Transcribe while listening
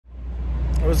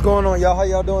What's going on, y'all? How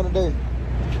y'all doing today?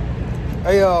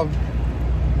 Hey, I'm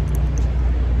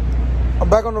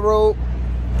back on the road.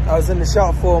 I was in the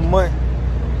shop for a month,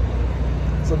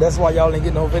 so that's why y'all ain't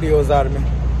getting no videos out of me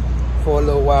for a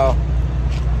little while.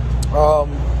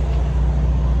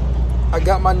 I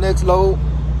got my next load,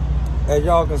 as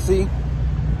y'all can see.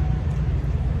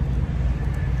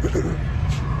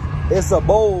 It's a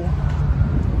bowl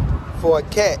for a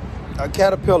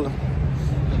caterpillar.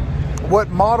 What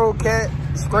model cat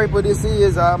scraper this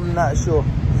is, I'm not sure.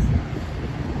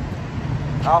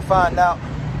 I'll find out,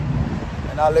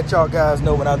 and I'll let y'all guys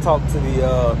know when I talk to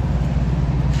the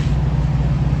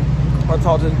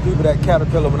people that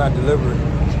Caterpillar when I deliver it.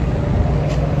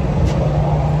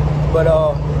 But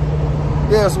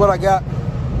yeah, that's what I got.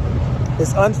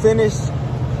 It's unfinished,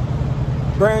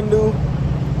 brand new,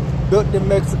 built in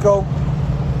Mexico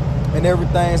and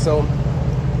everything. So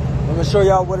I'm gonna show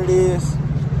y'all what it is,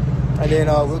 and then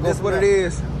this is what it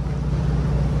is.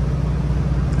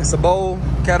 It's a bowl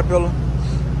Caterpillar.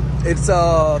 It's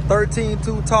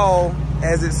 13.2 tall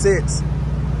as it sits.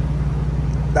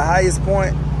 The highest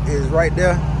point is right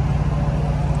there.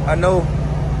 I know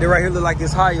they right here look like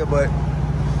it's higher, but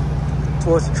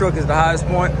towards the truck is the highest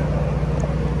point.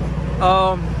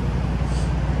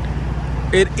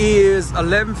 It is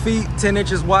 11 feet, 10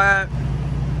 inches wide.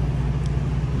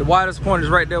 The widest point is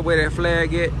right there where that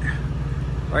flag is.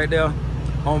 Right there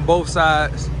on both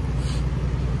sides.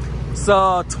 It's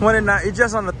 29, it's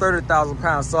just under 30,000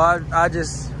 pounds. So I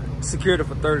just secured it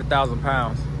for 30,000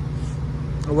 pounds.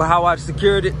 Well, how I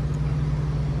secured it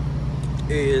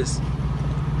is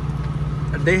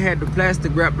they had the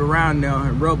plastic wrapped around there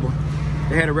and rubber.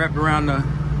 They had it wrapped around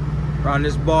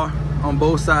this bar on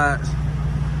both sides.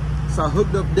 So I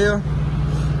hooked up there.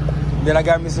 Then I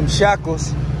got me some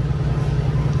shackles.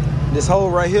 This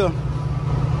hole right here.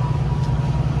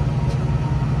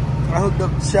 I hooked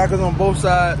up the shackles on both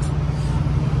sides.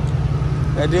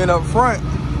 And then up front,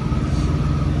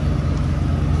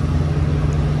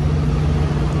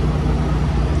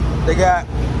 they got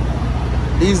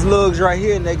these lugs right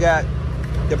here, and they got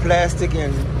the plastic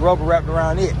and rubber wrapped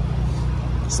around it.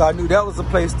 So I knew that was the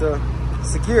place to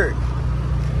secure it.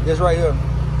 This right here.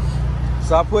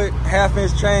 So I put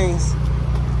 1/2-inch chains,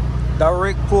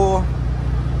 direct pull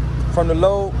from the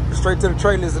load straight to the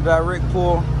trailer is a direct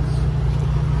pull,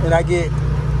 and I get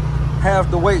half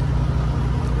the weight.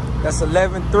 That's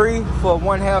 11.3 for a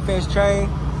 1/2-inch chain.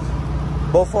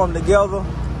 Both of them together,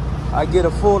 I get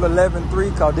a full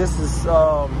 11.3, cause this is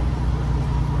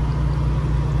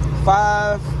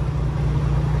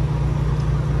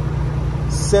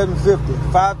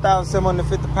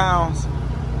 5,750 pounds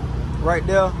right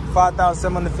there,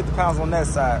 5,750 pounds on that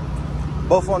side.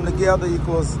 Both of them together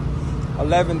equals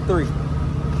 11.3.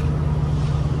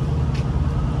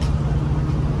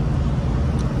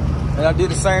 And I did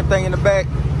the same thing in the back.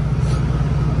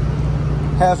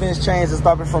 1/2-inch chains to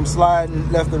stop it from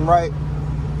sliding left and right.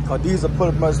 Cause these are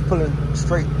pretty much pulling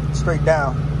straight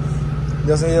down.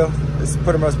 This here, it's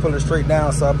pretty much pulling straight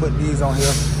down. So I put these on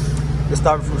here to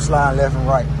stop it from sliding left and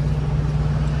right.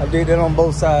 I did that on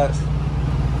both sides.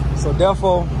 So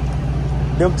therefore,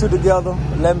 them two together,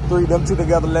 11.3, them two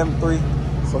together, 11.3.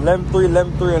 So 11.3,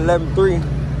 11.3, and 11.3.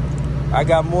 I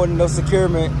got more than enough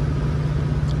securement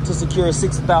to secure a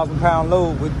 60,000 pound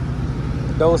load with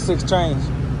those 6 chains.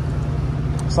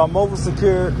 So I'm over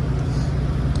secured.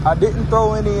 I didn't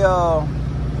throw any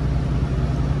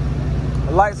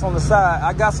lights on the side.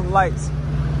 I got some lights,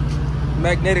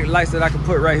 magnetic lights that I can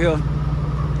put right here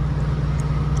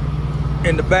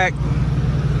in the back.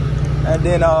 And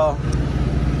then I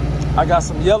got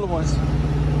some yellow ones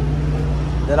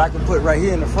that I can put right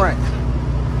here in the front.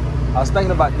 I was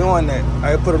thinking about doing that.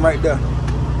 I put them right there.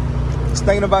 I was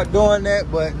thinking about doing that,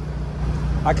 but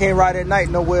I can't ride at night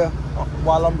nowhere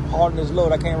while I'm hauling this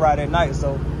load. I can't ride at night,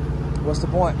 so what's the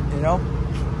point, you know?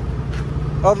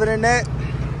 Other than that,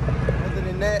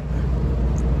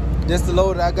 this is the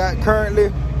load that I got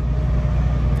currently.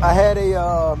 I had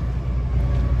a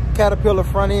Caterpillar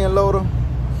front end loader.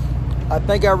 I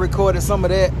think I recorded some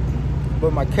of that,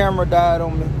 but my camera died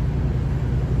on me.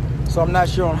 So I'm not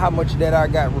sure on how much of that I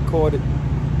got recorded.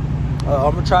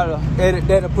 I'm gonna try to edit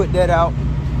that and put that out.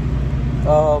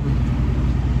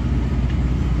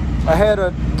 I had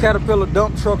a Caterpillar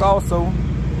dump truck also.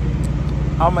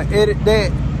 I'm gonna edit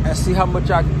that and see how much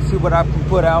what I can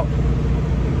put out.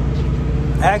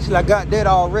 Actually, I got that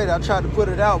already. I tried to put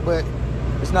it out, but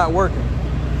it's not working.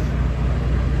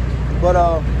 But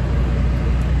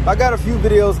I got a few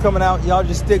videos coming out. Y'all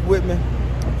just stick with me.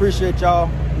 Appreciate y'all.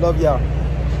 Love y'all.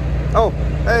 Oh,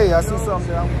 hey, I see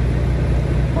something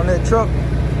on that truck.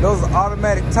 Those are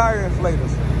automatic tire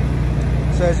inflators.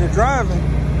 So as you're driving,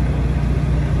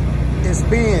 it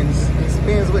spins. It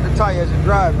spins with the tire as you're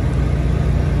driving.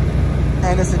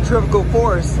 And the centrifugal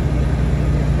force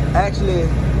actually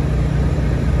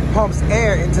pumps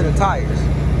air into the tires.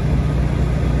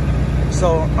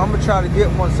 So I'm gonna try to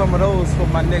get some of those for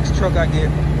my next truck I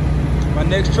get. My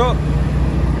next truck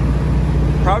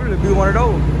probably be one of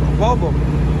those, both of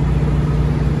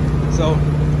them. So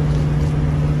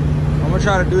I'm gonna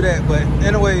try to do that. But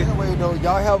anyway though,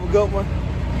 y'all have a good one.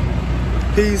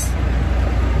 Peace.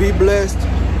 Be blessed.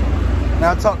 And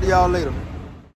I'll talk to y'all later.